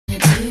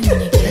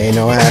Ain't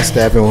no half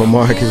stepping with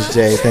Marcus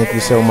J. Thank you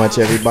so much,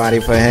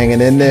 everybody, for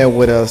hanging in there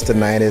with us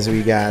tonight as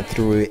we got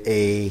through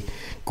a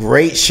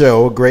great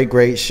show,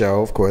 great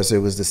show. Of course, it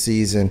was the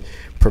season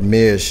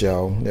premiere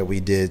show that we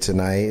did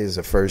tonight. It's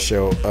the first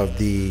show of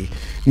the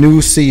new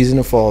season,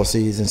 the fall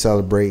season,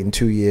 celebrating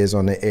 2 years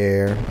on the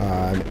air.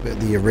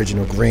 The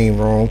original Green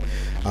Room.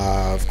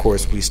 Of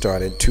course, we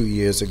started 2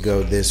 years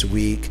ago this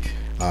week.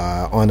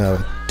 On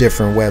a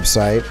different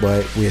website,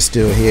 but we're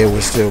still here,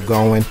 we're still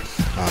going.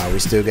 We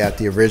still got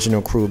the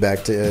original crew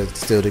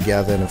still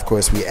together, and of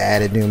course we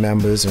added new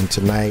members, and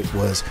tonight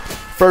was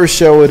first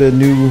show of the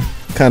new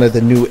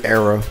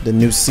era, the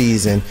new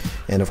season,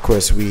 and of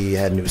course we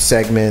had new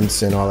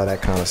segments and all of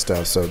that kind of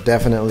stuff. So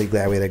definitely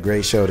glad we had a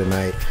great show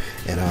tonight,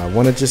 and I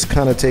want to just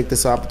kind of take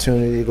this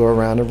opportunity to go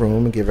around the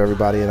room and give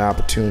everybody an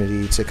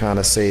opportunity to kind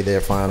of say their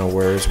final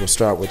words. We'll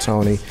start with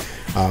Tony.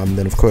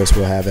 Then of course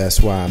we'll have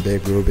SY and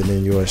Big Group, and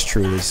then yours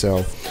truly.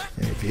 So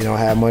if you don't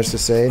have much to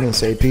say, then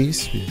say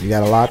peace. If you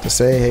got a lot to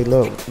say, hey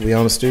look, we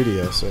on the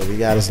studio, so we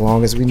got as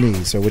long as we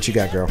need. So what you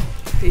got, girl?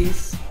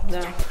 Peace.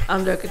 No,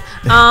 I'm joking.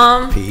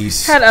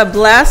 Peace. Had a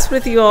blast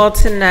with you all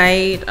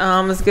tonight.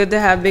 It's good to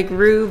have Big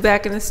Rube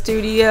back in the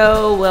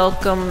studio.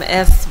 Welcome,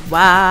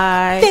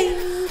 SY.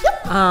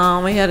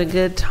 We had a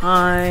good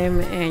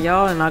time, and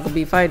y'all are not gonna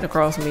be fighting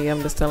across me.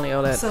 I'm just telling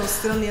y'all that. So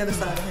still on the other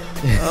side of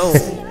him.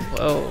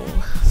 Oh.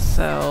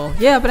 So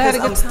yeah, but I had a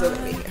good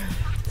time.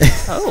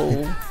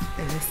 Oh.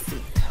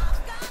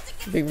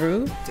 Big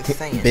Rube? Just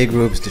saying. Big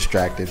Rube's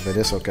distracted, but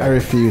it's okay. I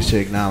refuse to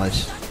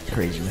acknowledge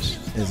craziness.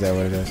 Is that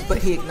what it is? But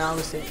he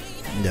acknowledged it.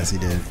 Yes, he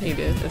did. He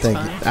did. That's Thank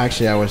fine. you.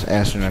 Actually, I was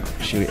asking her.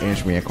 She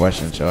answered me a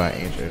question, so I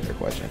answered her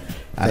question.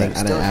 I didn't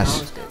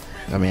ask.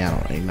 I mean, I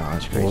don't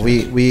acknowledge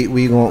craziness. Well,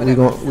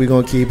 we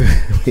gonna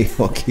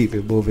keep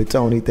it moving.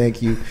 Tony,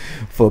 thank you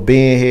for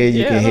being here.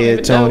 You can hear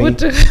Tony.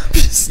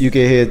 You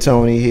can hear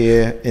Tony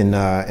here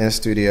in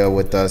studio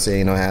with us.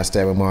 You know,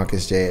 hashtag with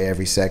Marcus J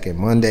every second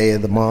Monday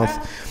of the month.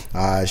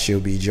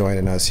 She'll be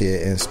joining us here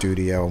in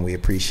studio, and we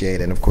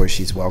appreciate it. And of course,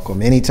 she's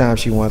welcome anytime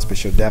she wants, but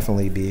she'll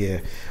definitely be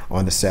here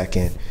on the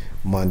second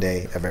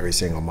Monday of every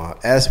single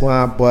month.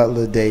 SY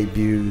Butler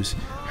debuts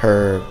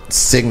her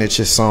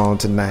signature song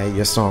tonight.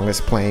 Your song is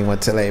playing.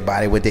 Want to tell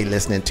everybody what they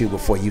listening to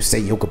before you say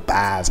your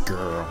goodbyes,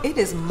 girl. It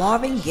is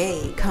Marvin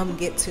Gaye. Come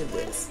get to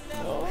this.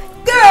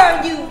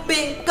 Girl, you've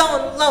been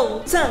gone a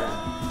long time.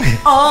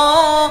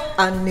 Oh,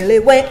 I nearly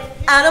went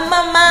out of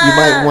my mind. You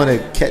might want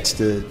to catch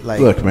the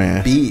Look,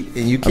 man. beat,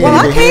 and you can't. Well,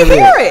 I can't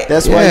hear it.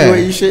 That's Yeah. why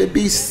you should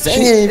be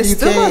singing. It's You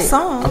still can't. a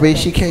song. I mean,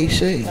 she can't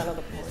sing.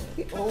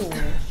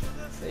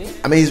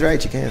 I mean, he's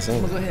right. You can't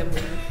sing. Go ahead,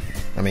 man.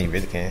 I mean, you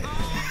really can't.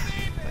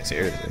 Like,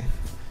 seriously.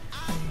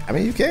 I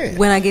mean, you can.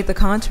 When I get the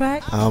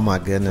contract, Oh my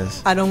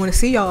goodness, I don't want to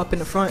see y'all up in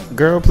the front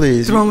girl,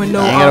 please. throwing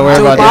no I ain't gotta worry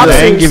Joe about that.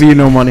 I ain't boxers. give you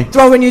no money.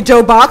 Throwing your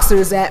Joe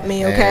boxers at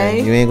me,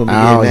 okay? You ain't gonna be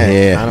Oh, getting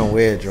that. yeah. I don't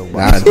wear Joe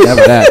Nah, boxers.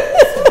 never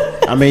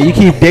that. I mean, you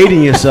keep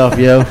dating yourself,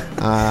 yo.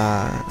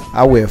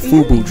 I wear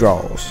FUBU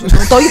drawers.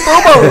 Don't throw your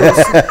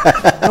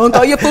FUBOs. Don't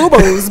throw your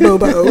FUBOs,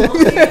 Bobo.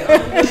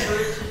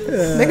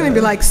 They're going to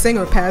be like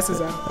singer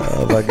passes out.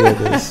 Oh my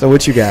goodness. So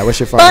what you got? What's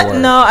your final But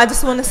word? no, I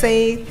just want to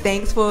say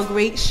thanks for a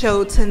great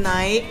show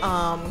tonight.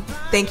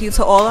 Thank you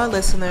to all our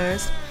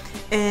listeners.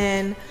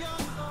 And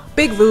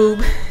Big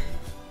Rube,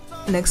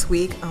 next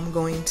week I'm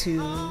going to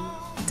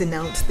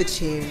denounce the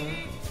chair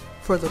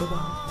for a little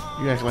while.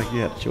 You act like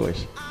you had a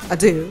choice. I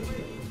do.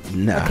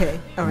 Nah. Okay.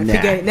 All right. Nah.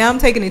 Forget it. Now I'm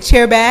taking the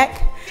chair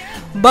back.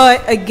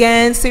 But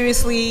again,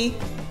 seriously,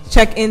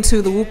 check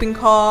into the Whooping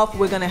Cough.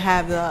 We're going to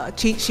have the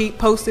cheat sheet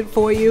posted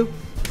for you.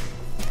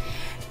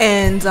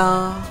 And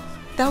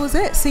that was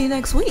it. See you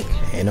next week.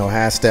 Ain't no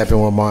half stepping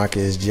with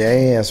Marcus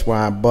J.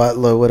 SY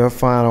Butler with her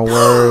final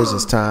words.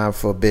 It's time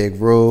for Big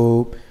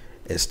Rube.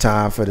 It's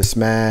time for the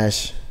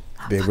smash.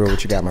 Big Rube,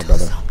 what you got, my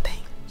brother? Something.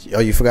 Oh,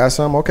 you forgot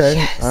something? Okay.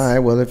 Yes. All right.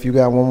 Well, if you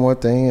got one more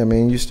thing, I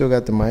mean, you still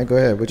got the mic. Go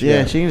ahead. What you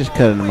Yeah, got? she can just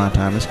cut into my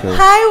time. It's cool.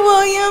 Hi,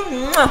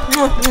 William.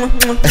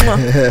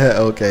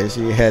 Okay,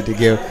 she had to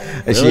give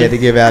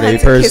out I a had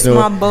to kiss my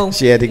personal. beau.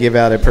 She had to give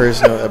out a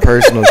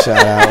personal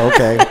shout out.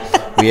 Okay,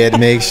 we had to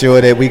make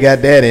sure that we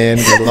got that in.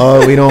 But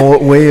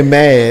Lord, we're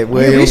mad.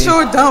 We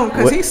sure don't,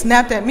 because he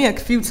snapped at me a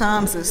few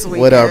times this week.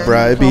 What up,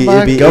 bro?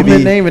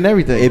 Government name and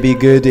everything. It'd be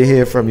good to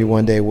hear from you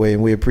one day,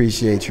 William. We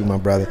appreciate you, my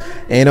brother.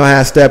 Ain't no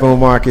half stepping with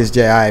Marcus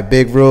J. All right,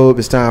 Big Rube,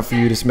 it's time for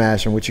you to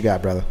smash him. What you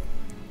got, brother?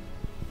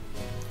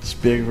 It's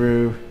Big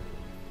Rube.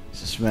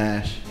 It's a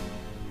smash.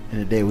 And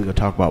today we're going to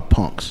talk about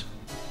punks.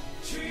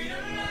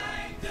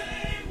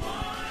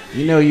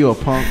 You know you a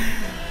punk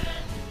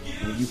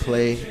when you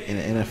play in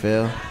the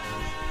NFL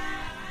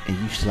and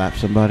you slap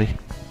somebody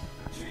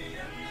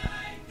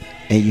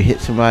and you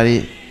hit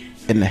somebody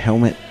in the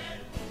helmet.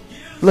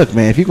 Look,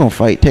 man, if you're going to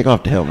fight, take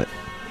off the helmet.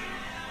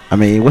 I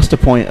mean, what's the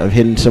point of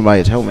hitting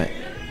somebody's helmet?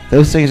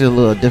 Those things are a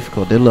little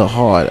difficult. They're a little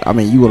hard. I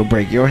mean, you want to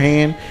break your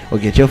hand or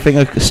get your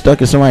finger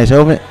stuck in somebody's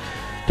helmet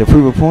to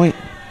prove a point?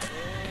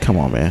 Come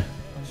on, man.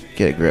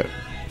 Get a grip.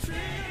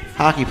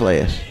 Hockey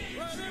players.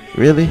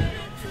 Really?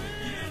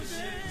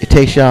 It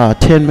takes y'all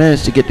 10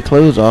 minutes to get the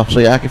clothes off so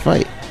y'all can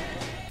fight.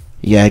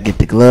 You gotta get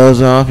the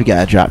gloves off. You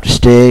gotta drop the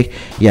stick.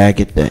 You gotta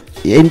get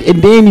and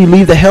then you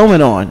leave the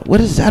helmet on.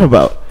 What is that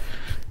about?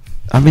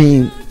 I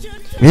mean,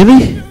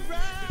 really?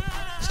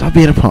 Stop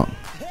being a punk.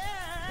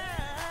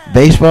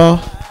 Baseball,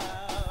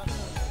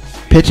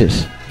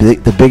 pitchers,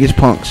 the biggest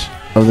punks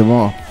of them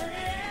all.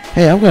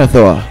 Hey, I'm gonna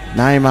throw a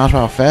 90 miles per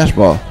hour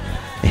fastball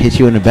and hit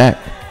you in the back,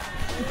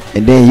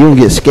 and then you don't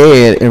get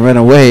scared and run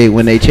away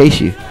when they chase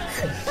you.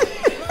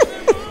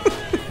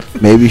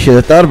 Maybe you should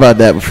have thought about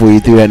that before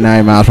you threw that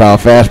 90 miles per hour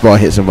fastball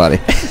and hit somebody.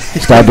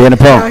 Stop being a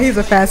punk. Now he's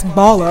a fast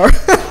baller.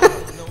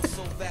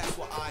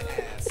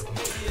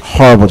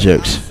 Horrible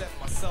jokes.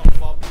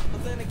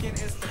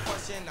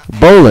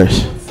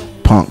 Bowlers,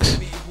 punks.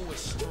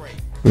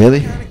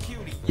 Really?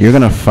 You're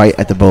gonna fight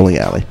at the bowling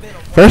alley?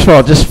 First of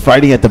all, just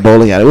fighting at the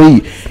bowling alley.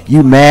 What are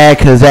you mad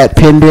because that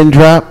pin didn't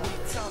drop?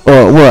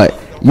 Or what?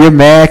 You're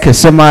mad because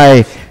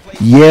somebody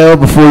yelled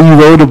before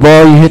you rolled the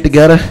ball, you hit the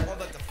gutter?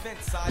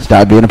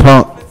 Stop being a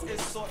punk.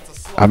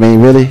 I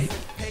mean, really?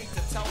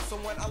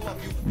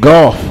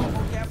 Golf.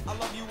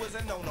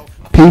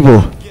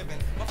 People.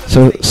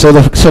 So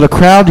the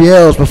crowd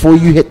yells before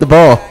you hit the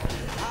ball,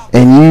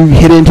 and you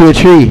hit into a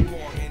tree,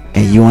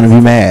 and you want to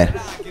be mad.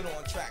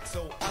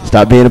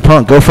 Stop being a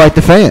punk. Go fight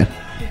the fan.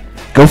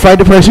 Go fight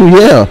the person who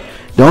yelled.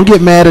 Don't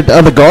get mad at the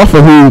other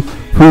golfer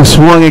who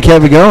swung and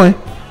kept it going.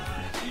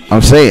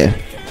 I'm saying.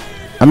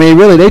 I mean,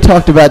 really, they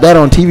talked about that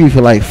on TV for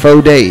like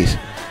 4 days.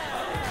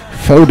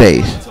 4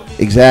 days.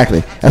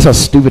 Exactly. That's how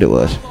stupid it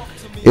was.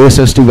 It was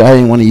so stupid I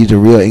didn't want to use the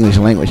real English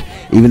language,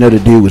 even though the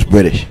dude was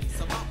British.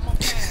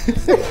 He's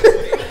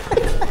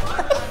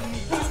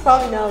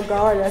probably now a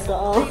guard at the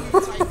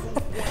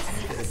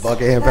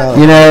Buckingham Palace.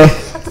 You know,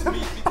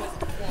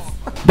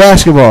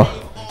 basketball.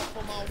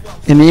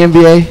 In the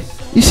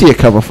NBA, you see a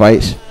couple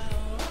fights.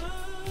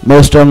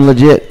 Most of them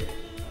legit.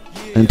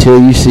 Until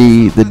you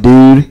see the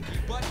dude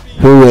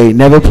who ain't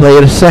never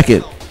played a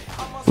second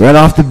run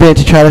off the bench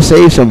to try to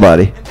save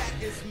somebody.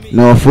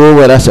 Knowing full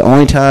well that's the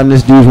only time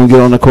this dude's gonna get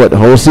on the court the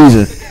whole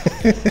season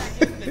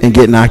and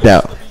get knocked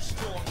out.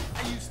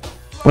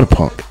 What a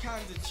punk.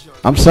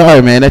 I'm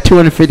sorry, man. That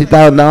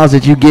 $250,000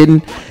 that you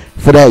getting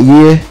for that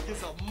year,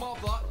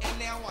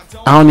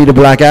 I don't need a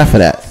black eye for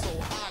that.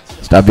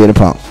 Stop being a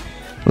punk.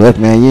 Look,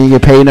 man, you ain't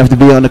get paid enough to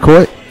be on the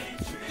court.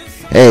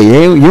 Hey,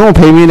 you don't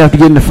pay me enough to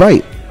get in the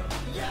fight.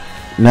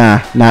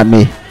 Nah, not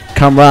me.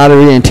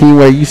 Camaraderie and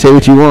teamwork, you say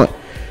what you want.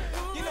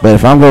 But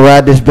if I'm going to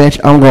ride this bench,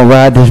 I'm going to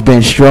ride this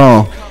bench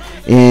strong.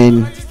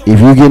 And if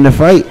you get in a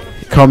fight,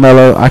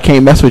 Carmelo, I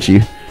can't mess with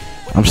you.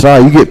 I'm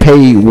sorry, you get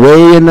paid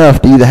way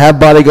enough to either have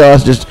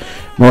bodyguards just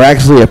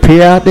miraculously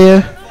appear out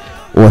there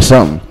or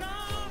something.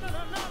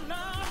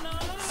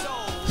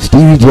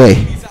 Stevie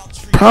J.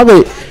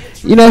 Probably,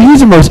 you know,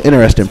 he's the most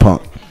interesting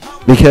punk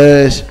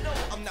because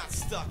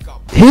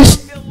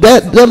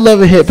that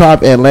Love and Hip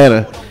Hop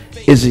Atlanta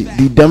is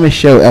the dumbest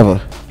show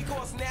ever.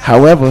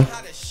 However,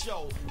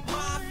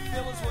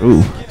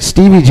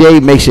 Stevie J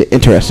makes it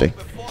interesting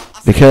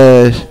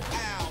because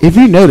if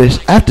you notice,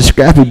 after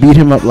Scrappy beat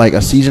him up like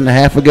a season and a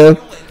half ago,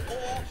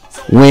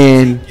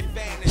 when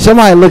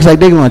somebody looks like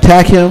they're going to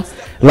attack him,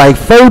 like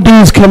 4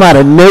 dudes come out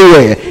of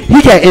nowhere.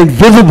 He got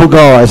invisible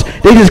guards.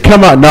 They just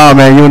come out, nah,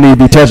 man, you don't need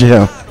to be touching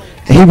him.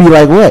 And he'd be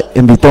like, what?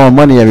 And be throwing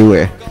money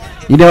everywhere.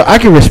 You know, I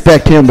can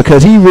respect him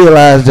because he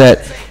realized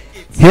that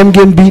him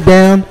getting beat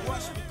down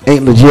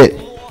ain't legit.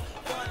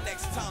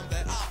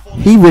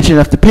 He rich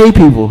enough to pay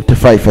people to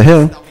fight for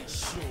him.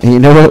 And you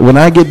know what? When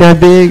I get that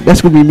big,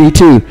 that's going to be me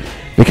too.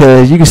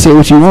 Because you can say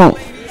what you want,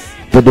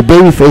 but the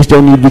baby face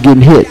don't need to be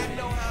getting hit.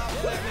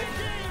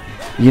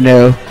 You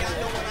know,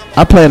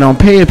 I plan on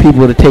paying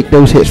people to take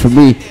those hits from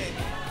me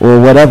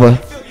or whatever.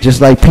 Just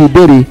like P.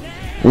 Diddy,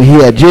 when he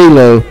had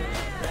J-Lo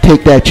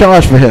take that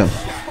charge for him.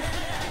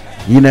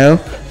 You know,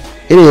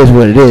 it is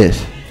what it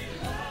is.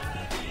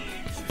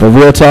 But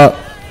real talk,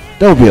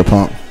 don't be a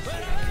punk.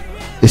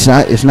 It's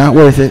not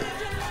worth it.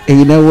 And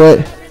you know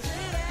what?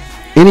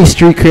 Any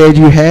street cred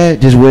you had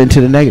just went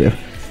into the negative.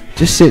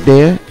 Just sit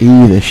there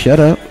and either shut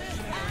up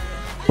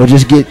or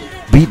just get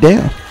beat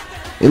down.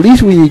 At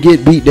least when you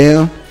get beat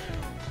down,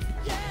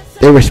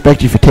 they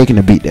respect you for taking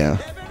the beat down.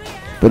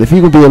 But if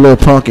you can be a little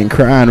punk and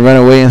cry and run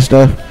away and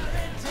stuff,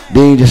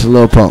 then you're just a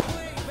little punk.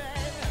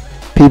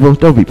 People,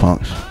 don't be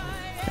punks.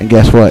 And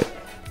guess what?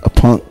 A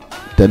punk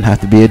doesn't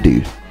have to be a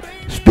dude.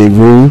 It's Big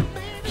Rube.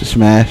 It's a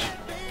smash.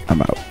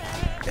 I'm out.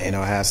 You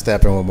know how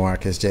Steppin with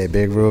Marcus J.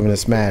 Big Rube and the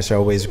Smash,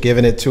 always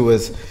giving it to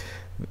us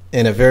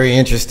in a very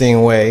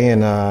interesting way,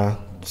 and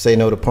say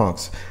no to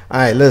punks. All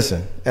right,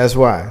 listen, that's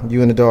why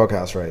you in the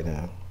doghouse right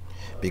now,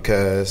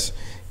 because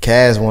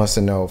Kaz wants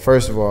to know.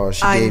 First of all,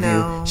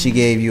 she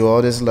gave you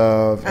all this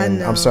love,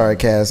 and I'm sorry,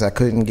 Kaz, I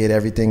couldn't get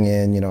everything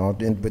in, you know,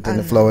 within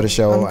the flow of the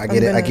show. I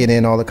get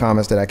in all the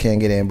comments that I can't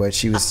get in, but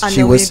she was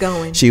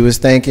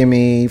thanking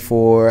me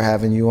for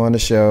having you on the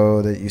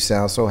show. That you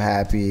sound so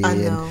happy,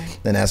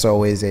 and that's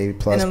always a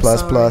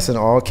plus in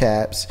all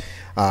caps.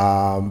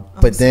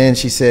 But then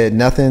she said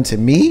nothing to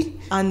me.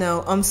 I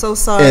know. I'm so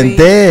sorry. And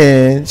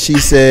then she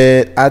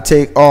said, I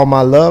take all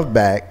my love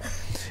back.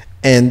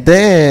 And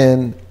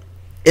then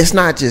it's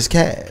not just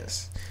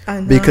Cass. I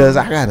know. Because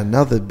I got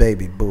another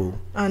baby boo.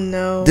 I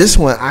know. This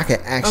one I can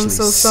actually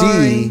so see,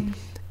 sorry.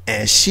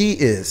 and she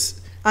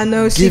is. I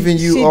know Giving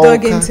you she all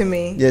dug into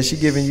me. Yeah, she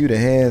giving you the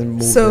hand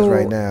movements So,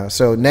 right now.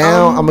 So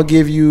now I'm gonna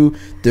give you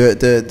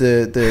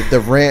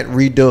the rant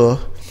redo.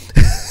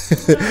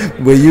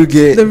 Where you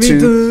get The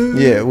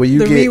redo,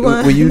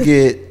 where you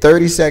get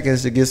 30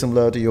 seconds to give some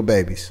love to your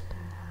babies.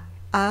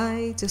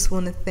 I just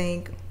want to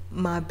thank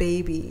my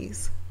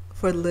babies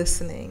for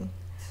listening.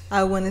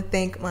 I want to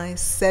thank my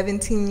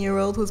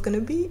 17-year-old who's going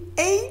to be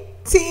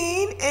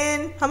 18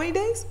 in how many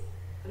days?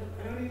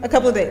 A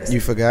couple of days. You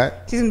forgot?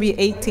 She's going to be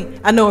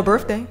 18. I know her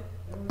birthday.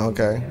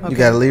 Okay. You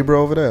got a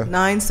Libra over there?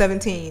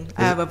 9/17.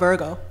 I have a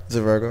Virgo. It's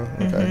a Virgo?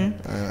 Okay.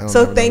 I don't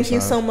So know thank those you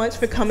signs. so much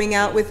for coming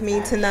out with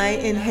me tonight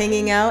and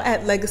hanging out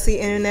at Legacy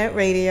Internet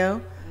Radio.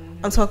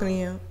 I'm talking to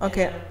you.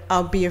 Okay,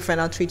 I'll be your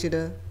friend. I'll treat you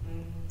to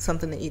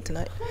something to eat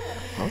tonight.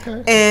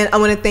 Okay. And I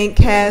want to thank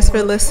Cass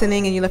for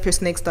listening, and you left your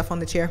snake stuff on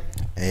the chair.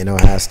 And you know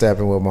how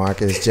Steppin with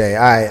Marcus J.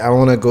 All right, I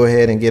want to go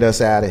ahead and get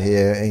us out of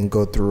here and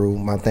go through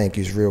my thank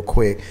yous real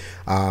quick.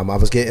 I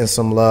was getting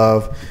some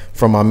love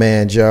from my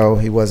man Joe.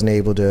 He wasn't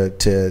able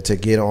to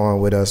get on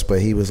with us,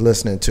 but he was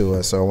listening to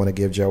us. So I want to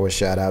give Joe a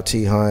shout out.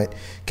 T Hunt,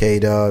 K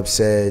Dub,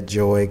 Said,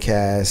 Joy,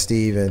 Cass,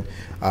 Steven,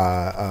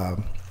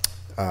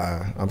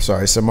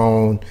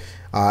 Simone,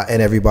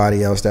 and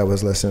everybody else that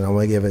was listening. I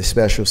want to give a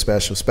special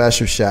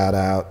shout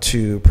out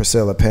to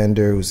Priscilla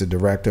Pender, who's the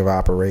Director of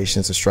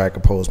Operations at Striker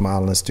Pose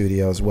Modeling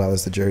Studio, as well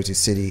as the Jersey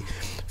City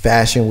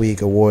Fashion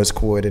Week Awards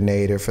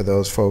Coordinator. For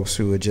those folks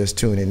who are just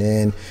tuning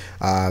in,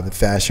 the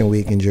Fashion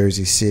Week in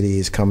Jersey City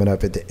is coming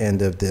up at the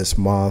end of this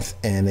month,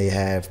 and they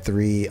have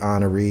 3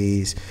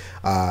 honorees,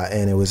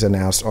 and it was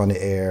announced on the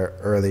air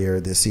earlier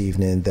this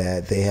evening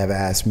that they have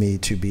asked me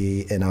to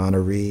be an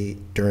honoree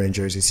during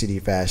Jersey City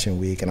Fashion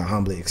Week, and I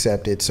humbly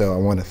accepted. So I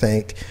want to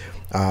thank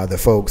the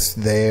folks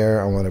there.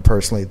 I want to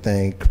personally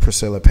thank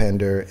Priscilla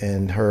Pender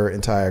and her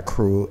entire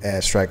crew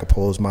at Striker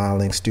Pose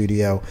Modeling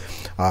Studio,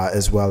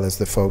 as well as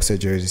the folks at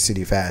Jersey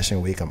City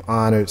Fashion Week. I'm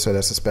honored. So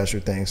that's a special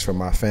thanks from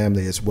my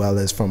family as well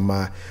as from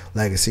my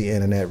Legacy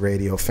Internet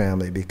Radio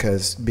family,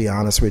 because to be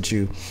honest with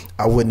you,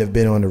 I wouldn't have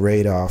been on the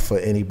radar for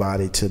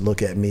anybody to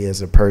look at me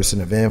as a person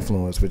of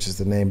influence, which is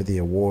the name of the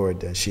award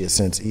that she has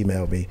since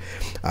emailed me.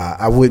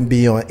 I wouldn't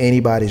be on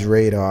anybody's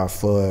radar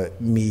for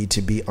me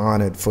to be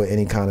honored for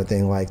any kind of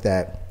thing like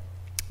that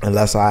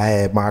unless I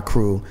had my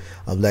crew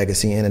of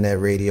Legacy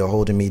Internet Radio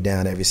holding me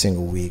down every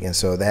single week. And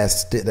so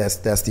that's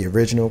the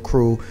original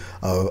crew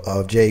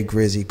of Jay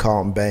Grizzy,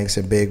 Carlton Banks,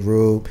 and Big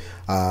Rube,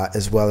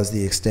 as well as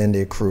the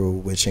extended crew,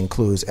 which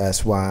includes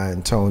SY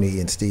and Tony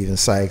and Steven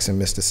Sykes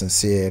and Mr.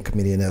 Sincere and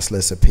comedian S.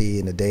 Lissa P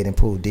and the Dating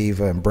Pool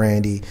Diva and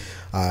Brandy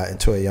and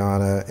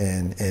Toyana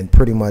and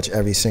pretty much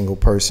every single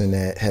person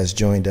that has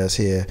joined us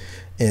here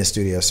in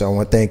studio. So I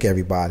want to thank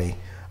everybody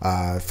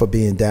for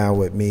being down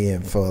with me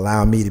and for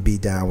allowing me to be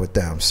down with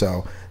them.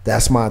 So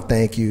that's my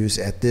thank yous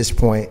at this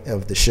point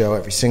of the show.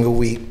 Every single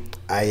week,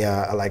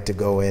 I like to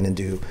go in and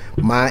do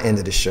my end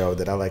of the show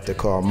that I like to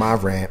call my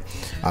rant.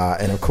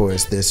 And of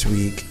course, this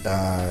week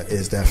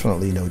is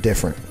definitely no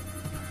different.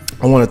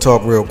 I want to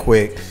talk real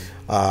quick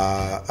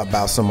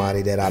about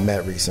somebody that I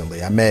met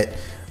recently. I met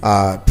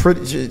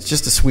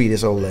just the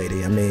sweetest old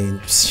lady. I mean,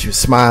 she was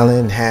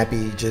smiling,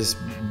 happy, just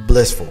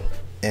blissful.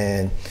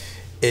 And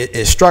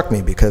it struck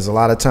me because a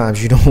lot of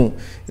times you don't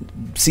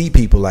see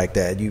people like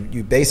that.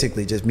 You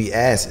basically just meet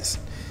asses,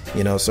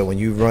 you know. So when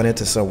you run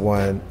into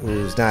someone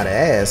who's not an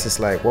ass, it's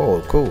like,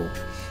 whoa, cool.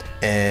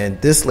 And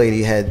this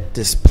lady had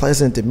this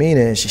pleasant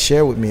demeanor, and she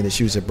shared with me that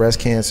she was a breast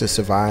cancer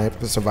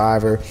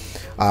survivor,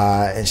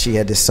 and she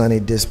had this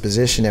sunny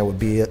disposition that would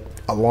be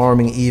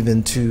alarming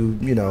even to,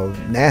 you know,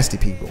 nasty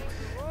people.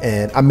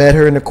 And I met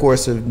her in the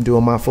course of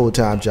doing my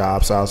full-time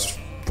job, so I was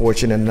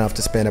fortunate enough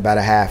to spend about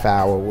a half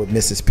hour with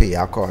Mrs. P.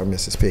 I'll call her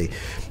Mrs. P.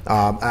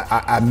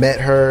 I met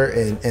her,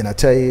 and I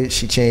tell you,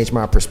 she changed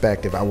my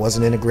perspective. I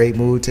wasn't in a great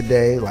mood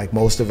today, like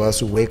most of us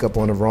who wake up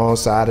on the wrong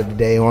side of the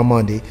day on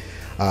Monday.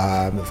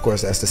 Of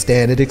course, that's the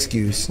standard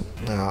excuse.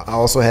 I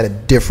also had a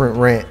different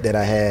rant that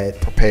I had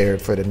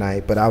prepared for the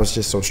night, but I was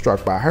just so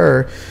struck by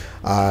her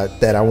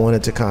that I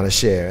wanted to kind of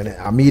share. And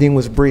our meeting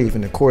was brief.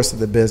 In the course of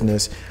the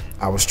business,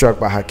 I was struck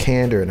by her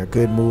candor and her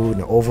good mood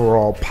and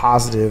overall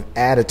positive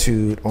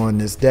attitude on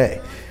this day.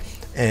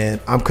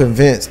 And I'm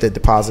convinced that the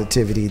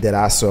positivity that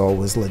I saw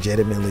was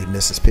legitimately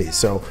Mrs. P.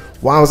 So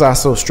why was I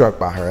so struck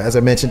by her? As I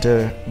mentioned to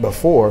her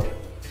before,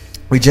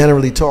 we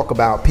generally talk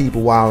about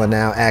people wilding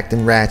out,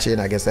 acting ratchet.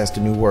 I guess that's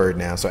the new word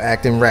now. So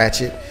acting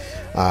ratchet,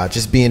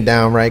 just being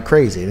downright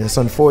crazy. And it's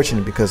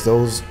unfortunate because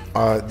those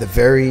are the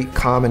very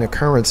common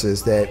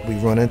occurrences that we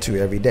run into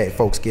every day.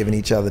 Folks giving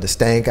each other the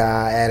stank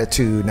eye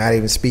attitude, not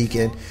even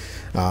speaking.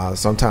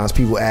 Sometimes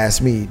people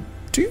ask me,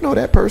 do you know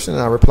that person?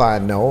 And I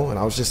replied, no. And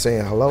I was just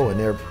saying hello. And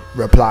their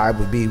reply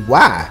would be,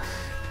 why?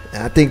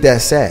 And I think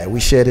that's sad. We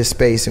share this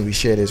space and we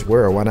share this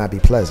world. Why not be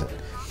pleasant?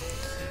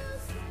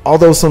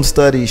 Although some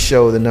studies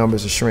show the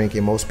numbers are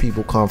shrinking, most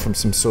people come from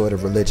some sort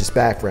of religious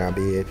background,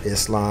 be it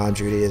Islam,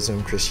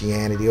 Judaism,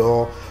 Christianity,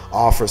 all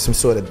offer some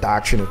sort of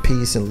doctrine of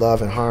peace and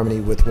love and harmony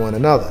with one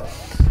another.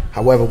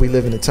 However, we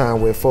live in a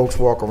time where folks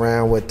walk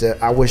around with the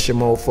 "I wish a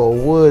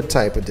mofo would"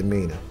 type of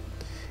demeanor.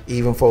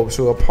 Even folks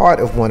who are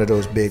part of one of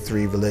those big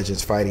three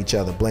religions fight each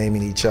other,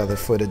 blaming each other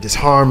for the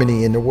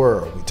disharmony in the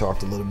world. We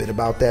talked a little bit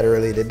about that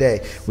earlier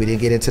today. We didn't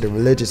get into the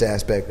religious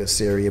aspect of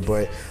Syria,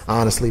 but I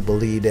honestly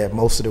believe that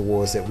most of the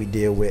wars that we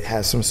deal with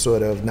has some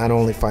sort of, not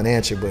only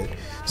financial, but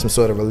some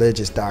sort of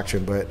religious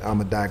doctrine. But I'm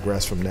going to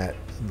digress from that,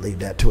 leave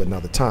that to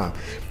another time.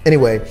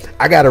 Anyway,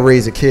 I got to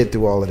raise a kid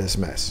through all of this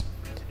mess,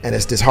 and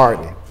it's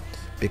disheartening.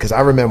 Because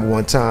I remember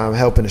one time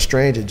helping a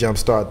stranger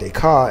jumpstart their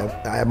car.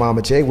 I had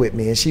Mama J with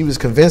me, and she was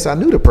convinced I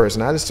knew the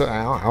person. I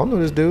don't know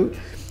this dude.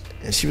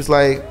 And she was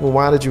like, well,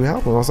 why did you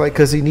help him? I was like,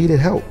 because he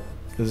needed help.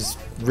 It was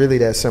really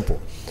that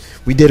simple.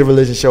 We did a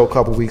religion show a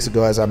couple weeks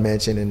ago, as I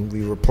mentioned, and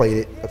we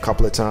replayed it a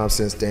couple of times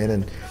since then.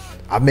 And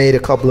I made a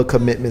couple of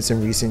commitments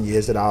in recent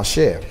years that I'll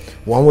share.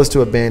 One was to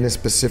abandon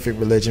specific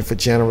religion for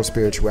general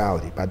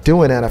spirituality. By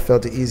doing that, I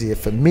felt it easier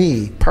for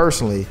me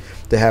personally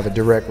to have a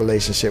direct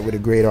relationship with the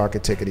great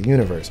architect of the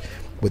universe,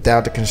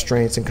 without the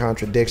constraints and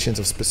contradictions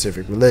of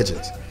specific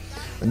religions.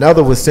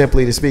 Another was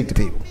simply to speak to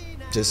people,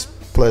 just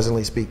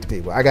pleasantly speak to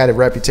people. I got a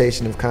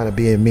reputation of kind of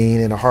being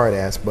mean and a hard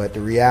ass, but the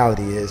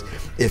reality is,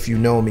 if you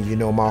know me, you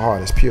know my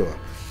heart is pure.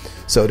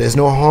 So there's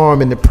no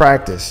harm in the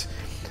practice,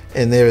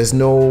 and there is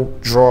no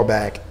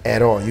drawback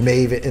at all. You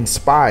may even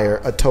inspire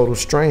a total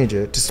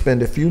stranger to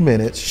spend a few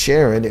minutes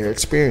sharing their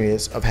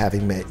experience of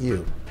having met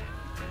you.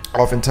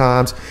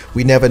 Oftentimes,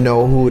 we never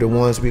know who are the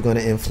ones we're going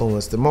to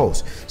influence the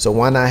most. So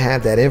why not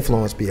have that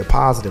influence be a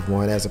positive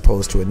one as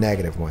opposed to a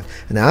negative one?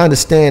 And I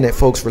understand that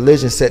folks'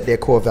 religions set their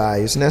core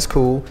values, and that's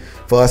cool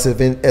for us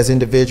as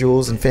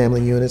individuals and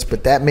family units,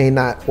 but that may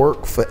not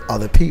work for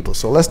other people.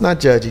 So let's not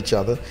judge each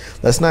other.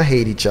 Let's not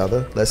hate each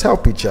other. Let's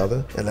help each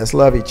other, and let's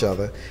love each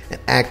other and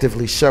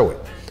actively show it.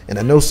 And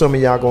I know some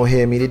of y'all going to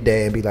hear me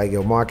today and be like,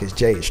 yo, Marcus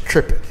J is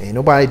tripping. Ain't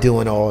nobody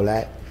doing all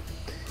that.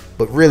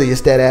 But really, it's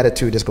that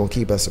attitude that's going to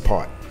keep us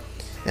apart.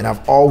 And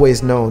I've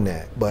always known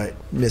that, but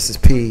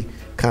Mrs. P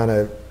kind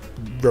of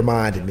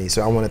reminded me.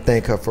 So I want to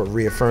thank her for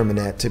reaffirming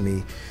that to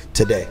me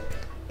today.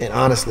 And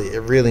honestly, it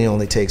really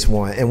only takes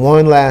one. And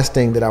one last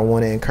thing that I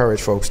want to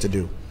encourage folks to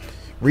do.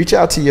 Reach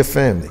out to your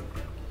family.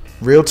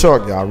 Real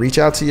talk, y'all. Reach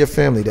out to your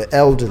family, the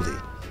elderly,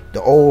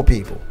 the old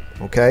people,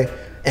 okay?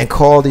 And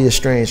call the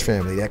estranged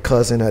family, that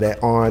cousin or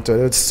that aunt or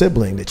that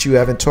sibling that you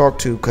haven't talked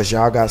to because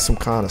y'all got some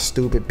kind of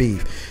stupid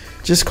beef.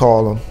 Just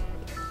call them.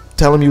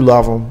 Tell them you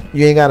love them.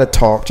 You ain't got to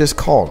talk. Just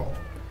call them.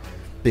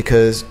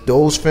 Because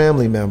those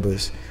family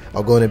members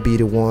are going to be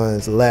the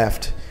ones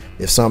left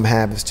if something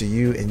happens to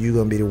you, and you're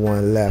going to be the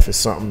one left if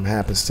something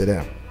happens to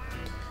them.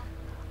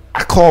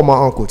 I called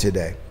my uncle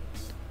today.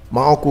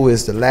 My uncle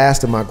is the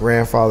last of my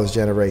grandfather's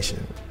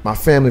generation. My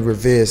family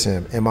reveres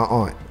him, and my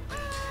aunt.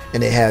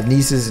 And they have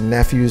nieces and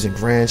nephews and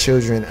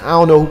grandchildren. I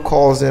don't know who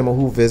calls them or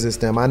who visits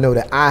them. I know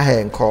that I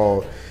hadn't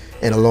called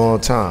in a long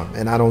time,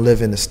 and I don't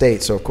live in the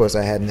States, so of course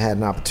I hadn't had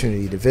an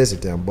opportunity to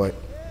visit them. But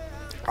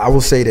I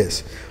will say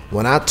this: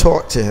 when I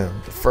talked to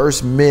him, the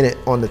first minute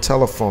on the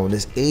telephone,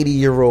 this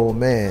 80-year-old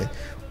man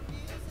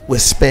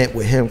was spent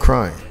with him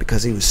crying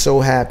because he was so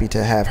happy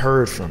to have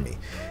heard from me.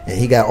 And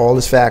he got all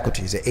his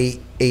faculties. At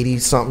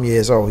 80-something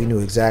years old, he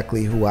knew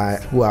exactly who I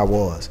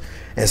was.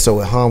 And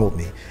so it humbled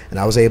me. And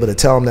I was able to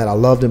tell him that I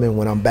loved him, and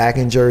when I'm back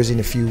in Jersey in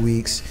a few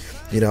weeks,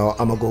 I'm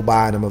going to go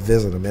by and I'm going to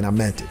visit him, and I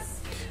meant it.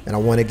 And I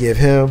want to give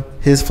him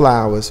his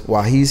flowers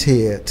while he's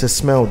here to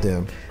smell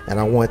them. And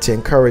I want to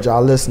encourage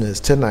our listeners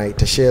tonight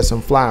to share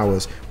some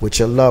flowers with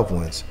your loved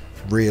ones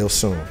real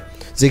soon.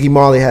 Ziggy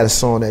Marley had a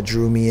song that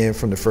drew me in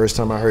from the first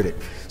time I heard it.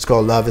 It's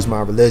called Love Is My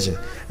Religion.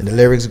 And the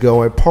lyrics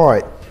go in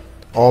part,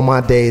 all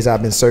my days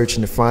I've been searching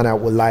to find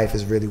out what life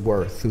is really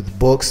worth. Through the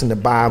books and the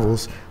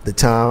Bibles, the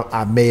time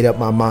I made up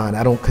my mind.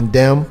 I don't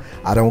condemn,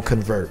 I don't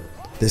convert.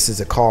 This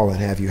is a calling,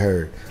 have you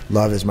heard?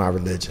 Love is my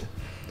religion.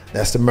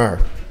 That's the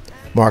Murph.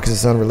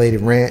 Marcus' unrelated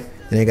rant.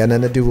 It ain't got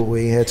nothing to do with what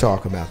we here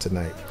talking about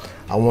tonight.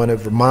 I want to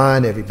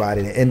remind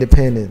everybody that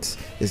independence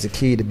is the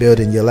key to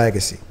building your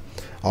legacy.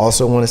 I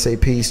also want to say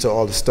peace to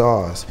all the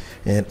stars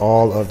and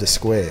all of the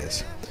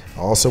squares. I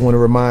also want to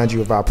remind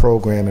you of our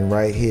programming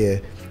right here,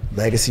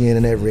 Legacy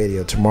Internet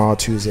Radio, tomorrow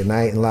Tuesday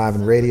night and live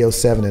in radio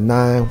 7 to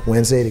 9.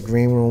 Wednesday, the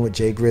Green Room with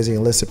Jay Grizzy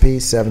and Lissa P,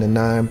 7 to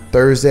 9.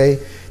 Thursday,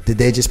 Did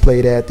They Just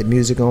Play That? The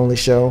Music Only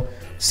Show,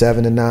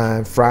 7 to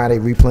 9. Friday,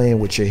 replaying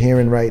what you're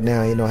hearing right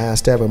now. You know how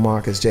Steppin,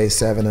 Marcus J,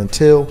 7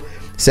 until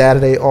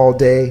Saturday all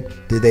day.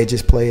 Did They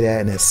Just Play That?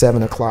 And at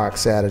 7 o'clock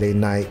Saturday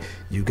night,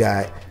 you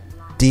got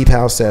Deep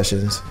House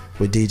Sessions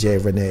with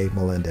DJ Renee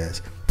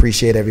Melendez.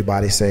 Appreciate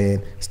everybody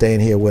staying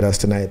here with us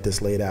tonight at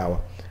this late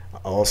hour. I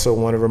also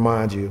want to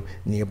remind you,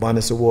 in the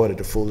abundance of water,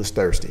 the fool is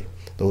thirsty.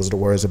 Those are the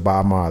words of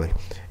Bob Marley.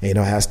 And you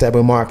know how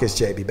Steppin, Marcus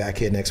J. Be back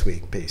here next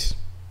week. Peace.